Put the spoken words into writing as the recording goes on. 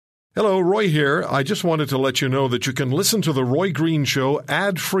Hello, Roy here. I just wanted to let you know that you can listen to The Roy Green Show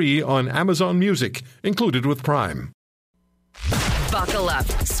ad-free on Amazon Music, included with Prime. Buckle up,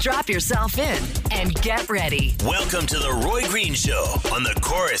 strap yourself in, and get ready. Welcome to The Roy Green Show on the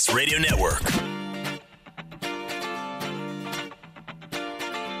Chorus Radio Network.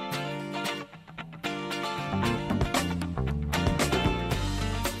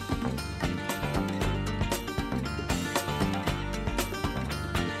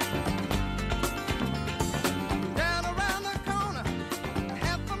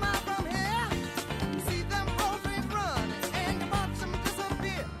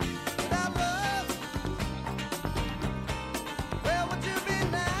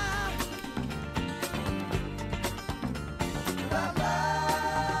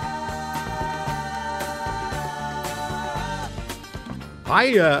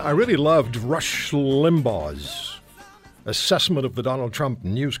 I really loved Rush Limbaugh's assessment of the Donald Trump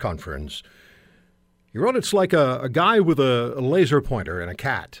news conference. He wrote it's like a guy with a laser pointer and a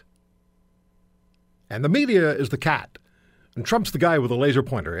cat. And the media is the cat. And Trump's the guy with a laser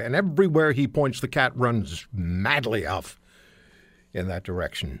pointer. And everywhere he points, the cat runs madly off in that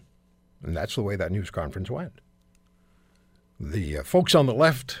direction. And that's the way that news conference went. The folks on the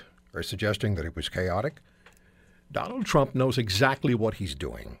left are suggesting that it was chaotic. Donald Trump knows exactly what he's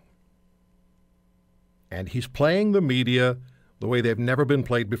doing. And he's playing the media the way they've never been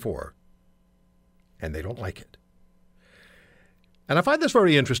played before. And they don't like it. And I find this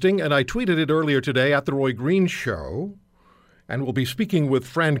very interesting, and I tweeted it earlier today at The Roy Green Show, and we'll be speaking with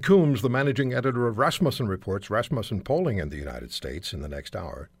Fran Coombs, the managing editor of Rasmussen Reports, Rasmussen Polling in the United States, in the next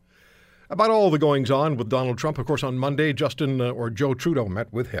hour, about all the goings-on with Donald Trump. Of course, on Monday, Joe Trudeau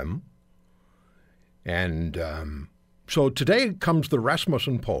met with him. And so today comes the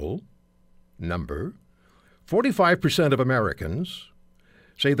Rasmussen poll number. 45% of Americans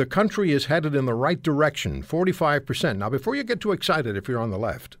say the country is headed in the right direction. 45%. Now, before you get too excited if you're on the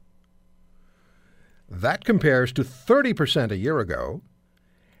left, that compares to 30% a year ago,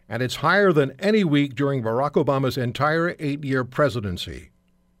 and it's higher than any week during Barack Obama's entire 8-year presidency.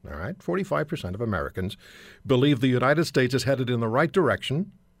 All right? 45% of Americans believe the United States is headed in the right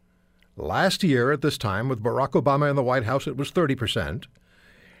direction. Last year at this time, with Barack Obama in the White House, it was 30%.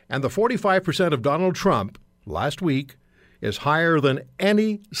 And the 45% of Donald Trump last week is higher than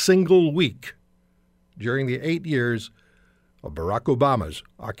any single week during the 8 years of Barack Obama's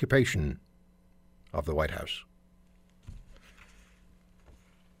occupation of the White House.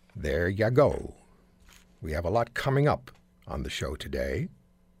 There you go. We have a lot coming up on the show today.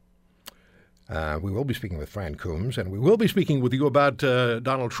 We will be speaking with Fran Coombs, and we will be speaking with you about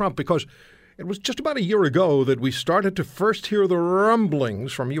Donald Trump, because it was just about a year ago that we started to first hear the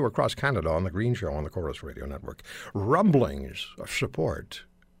rumblings from you across Canada on the Green Show on the Chorus Radio Network. Rumblings of support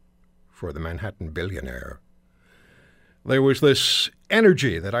for the Manhattan billionaire. There was this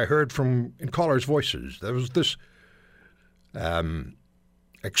energy that I heard in callers' voices. There was this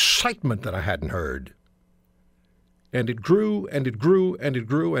excitement that I hadn't heard. And it grew, and it grew, and it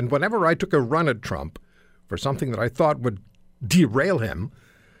grew. And whenever I took a run at Trump for something that I thought would derail him,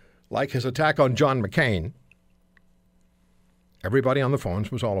 like his attack on John McCain, everybody on the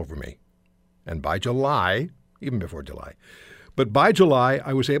phones was all over me. And by July, even before July, but by July,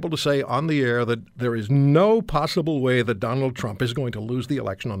 I was able to say on the air that there is no possible way that Donald Trump is going to lose the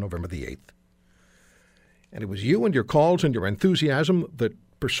election on November the 8th. And it was you and your calls and your enthusiasm that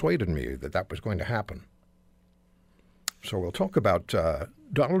persuaded me that that was going to happen. So we'll talk about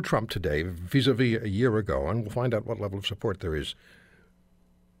Donald Trump today vis-a-vis a year ago, and we'll find out what level of support there is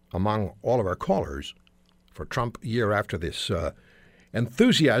among all of our callers for Trump a year after this.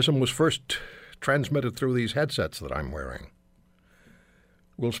 Enthusiasm was first transmitted through these headsets that I'm wearing.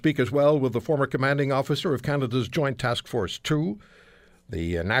 We'll speak as well with the former commanding officer of Canada's Joint Task Force 2,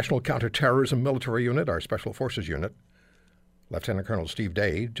 the National Counterterrorism Military Unit, our Special Forces Unit. Lieutenant Colonel Steve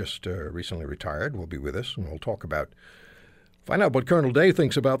Day, just recently retired, will be with us, and we'll find out what Colonel Day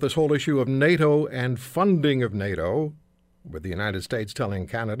thinks about this whole issue of NATO and funding of NATO, with the United States telling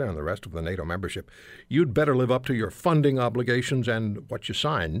Canada and the rest of the NATO membership, you'd better live up to your funding obligations and what you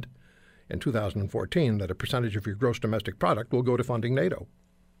signed in 2014, that a percentage of your gross domestic product will go to funding NATO,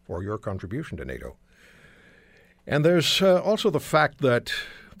 or your contribution to NATO. And there's also the fact that,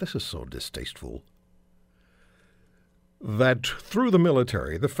 this is so distasteful, that through the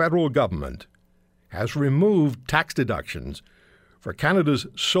military, the federal government has removed tax deductions for Canada's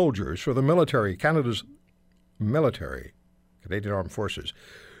soldiers, for the military, Canada's military, Canadian Armed Forces,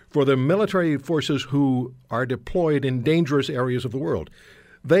 for the military forces who are deployed in dangerous areas of the world.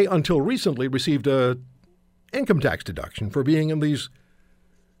 They, until recently, received a income tax deduction for being in these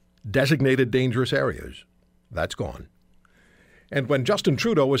designated dangerous areas. That's gone. And when Justin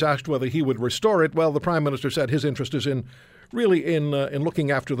Trudeau was asked whether he would restore it, well, the Prime Minister said his interest is in looking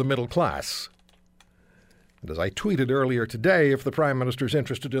after the middle class. And as I tweeted earlier today, if the Prime Minister is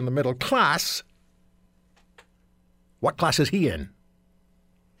interested in the middle class, what class is he in?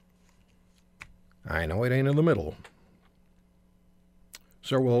 I know it ain't in the middle.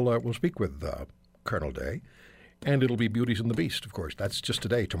 So we'll speak with Colonel Day, and it'll be Beauties and the Beast, of course. That's just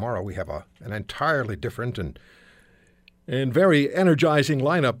today. Tomorrow we have an entirely different and very energizing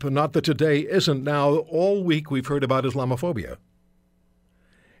lineup. Not that today isn't. Now, all week we've heard about Islamophobia,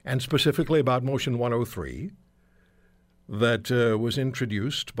 and specifically about Motion 103 that was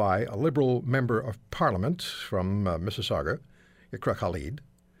introduced by a Liberal member of Parliament from Mississauga, Iqra Khalid,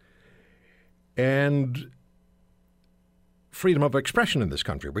 and freedom of expression in this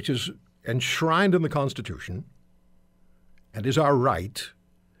country, which is enshrined in the Constitution and is our right.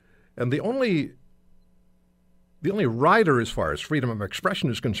 And the only rider as far as freedom of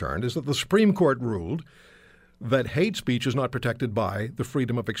expression is concerned is that the Supreme Court ruled that hate speech is not protected by the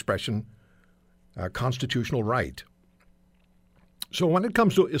freedom of expression constitutional right. So when it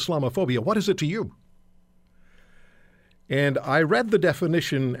comes to Islamophobia, what is it to you? And I read the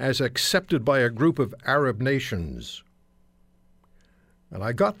definition as accepted by a group of Arab nations. And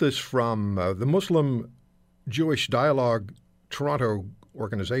I got this from the Muslim-Jewish Dialogue Toronto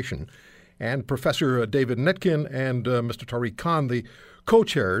organization, and Professor David Nitkin and Mr. Tariq Khan, the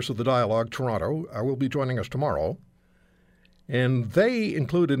co-chairs of the Dialogue Toronto, will be joining us tomorrow. And they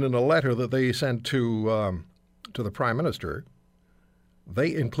included in a letter that they sent to the Prime Minister,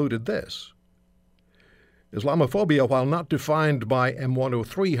 they included this. Islamophobia, while not defined by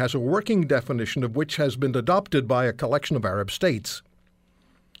M103, has a working definition of which has been adopted by a collection of Arab states.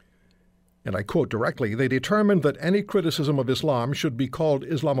 And I quote directly, they determined that any criticism of Islam should be called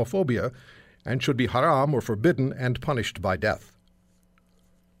Islamophobia and should be haram or forbidden and punished by death.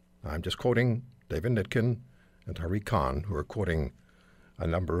 I'm just quoting David Nitkin and Tariq Khan, who are quoting a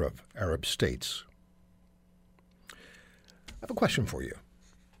number of Arab states. I have a question for you.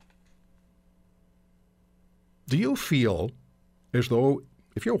 Do you feel as though,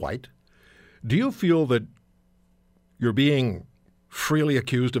 if you're white, do you feel that you're being freely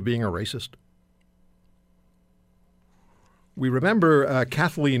accused of being a racist? We remember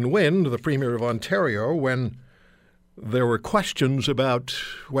Kathleen Wynne, the Premier of Ontario, when there were questions about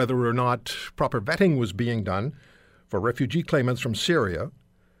whether or not proper vetting was being done for refugee claimants from Syria.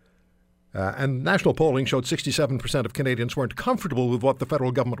 And national polling showed 67% of Canadians weren't comfortable with what the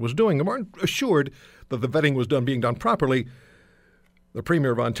federal government was doing and weren't assured that the vetting was being done properly. The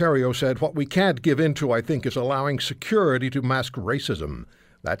Premier of Ontario said, what we can't give in to, I think, is allowing security to mask racism.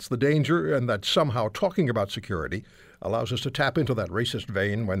 That's the danger, and that somehow talking about security allows us to tap into that racist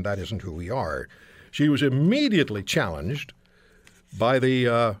vein when that isn't who we are. She was immediately challenged by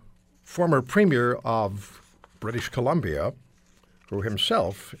the former Premier of British Columbia, who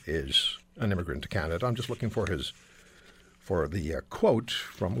himself is an immigrant to Canada. I'm just looking for the quote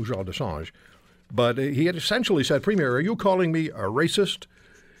from Ujjal Dosanjh. But he had essentially said, Premier, are you calling me a racist?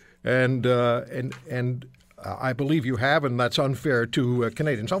 And I believe you have, and that's unfair to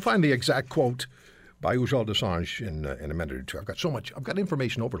Canadians. I'll find the exact quote by Ujjal Dosanjh in a minute or two. I've got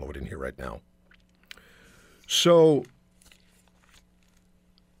information overload in here right now. So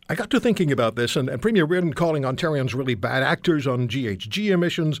I got to thinking about this, and Premier Reardon calling Ontarians really bad actors on GHG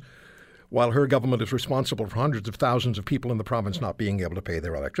emissions, while her government is responsible for hundreds of thousands of people in the province not being able to pay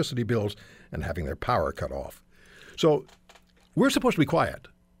their electricity bills and having their power cut off. So we're supposed to be quiet.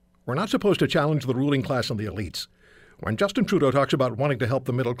 We're not supposed to challenge the ruling class and the elites. When Justin Trudeau talks about wanting to help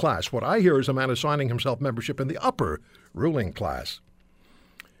the middle class, what I hear is a man assigning himself membership in the upper ruling class.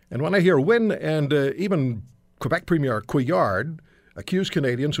 And when I hear Wynne and even Quebec Premier Couillard accuse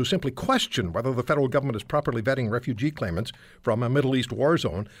Canadians who simply question whether the federal government is properly vetting refugee claimants from a Middle East war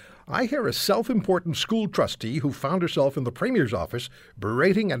zone, I hear a self-important school trustee who found herself in the Premier's office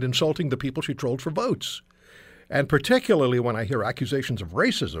berating and insulting the people she trolled for votes. And particularly when I hear accusations of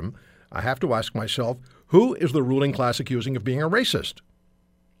racism, I have to ask myself, who is the ruling class accusing of being a racist?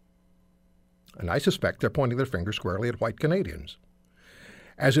 And I suspect they're pointing their finger squarely at white Canadians.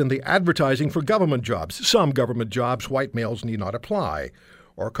 As in the advertising for government jobs. Some government jobs white males need not apply,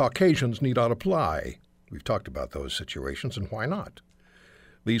 or Caucasians need not apply. We've talked about those situations, and why not?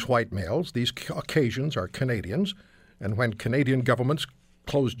 These white males, these Caucasians are Canadians, and when Canadian governments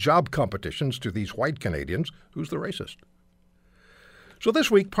close job competitions to these white Canadians, who's the racist? So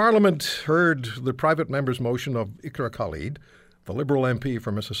this week, Parliament heard the private member's motion of Iqra Khalid, the Liberal MP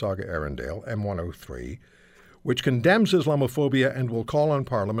for Mississauga-Arundel, M103, which condemns Islamophobia and will call on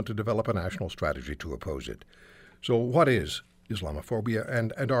Parliament to develop a national strategy to oppose it. So what is Islamophobia,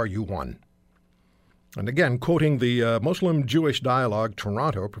 and are you one? And again, quoting the Muslim-Jewish Dialogue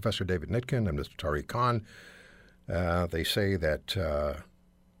Toronto, Professor David Nitkin and Mr. Tariq Khan, they say that a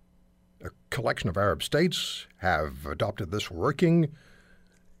collection of Arab states have adopted this working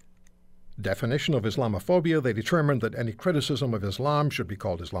definition of Islamophobia. They determined that any criticism of Islam should be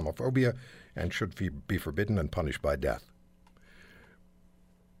called Islamophobia and should be forbidden and punished by death.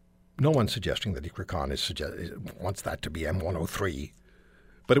 No one's suggesting that Iqra Khan wants that to be M103,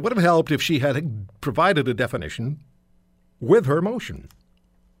 but it would have helped if she had provided a definition with her motion.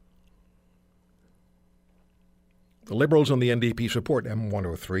 The Liberals and the NDP support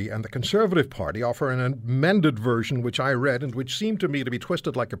M103, and the Conservative Party offer an amended version which I read and which seemed to me to be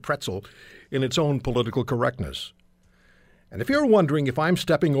twisted like a pretzel in its own political correctness. And if you're wondering if I'm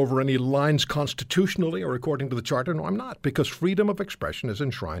stepping over any lines constitutionally or according to the Charter, no, I'm not, because freedom of expression is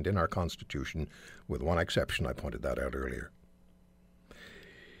enshrined in our Constitution, with one exception. I pointed that out earlier.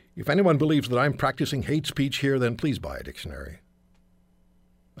 If anyone believes that I'm practicing hate speech here, then please buy a dictionary.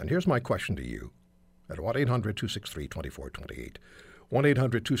 And here's my question to you at 1-800-263-2428.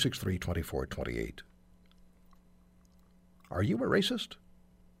 1-800-263-2428. Are you a racist?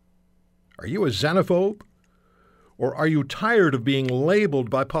 Are you a xenophobe? Or are you tired of being labeled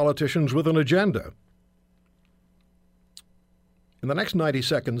by politicians with an agenda? In the next 90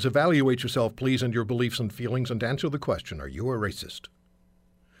 seconds, evaluate yourself, please, and your beliefs and feelings, and answer the question, are you a racist?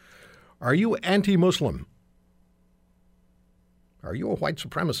 Are you anti-Muslim? Are you a white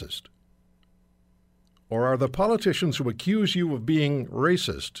supremacist? Or are the politicians who accuse you of being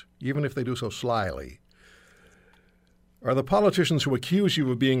racist, even if they do so slyly, are the politicians who accuse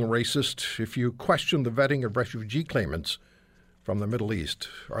you of being racist if you question the vetting of refugee claimants from the Middle East?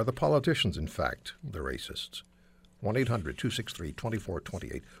 Are the politicians, in fact, the racists?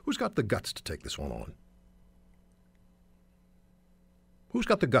 1-800-263-2428. Who's got the guts to take this one on? Who's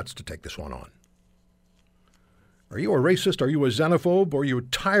got the guts to take this one on? Are you a racist? Are you a xenophobe? Or are you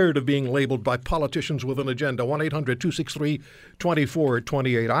tired of being labeled by politicians with an agenda?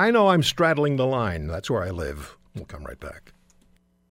 1-800-263-2428. I know I'm straddling the line. That's where I live. We'll come right back.